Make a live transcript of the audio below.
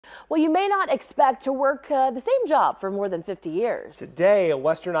Well, you may not expect to work the same job for more than 50 years. Today, a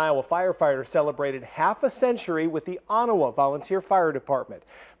Western Iowa firefighter celebrated half a century with the Onawa Volunteer Fire Department.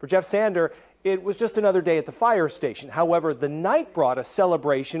 For Jeff Sander, it was just another day at the fire station. However, the night brought a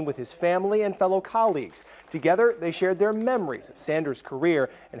celebration with his family and fellow colleagues. Together, they shared their memories of Sander's career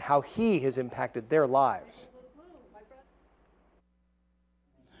and how he has impacted their lives.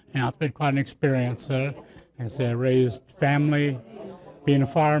 Yeah, it's been quite an experience. I raised family, being a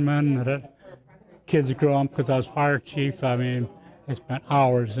fireman. Kids grew up because I was fire chief. I mean, they spent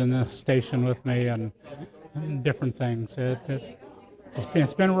hours in the station with me and different things.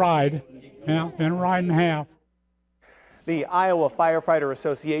 It's been a ride. Yeah, it's been a ride and a half. The Iowa Firefighter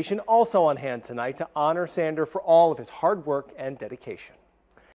Association also on hand tonight to honor Sander for all of his hard work and dedication.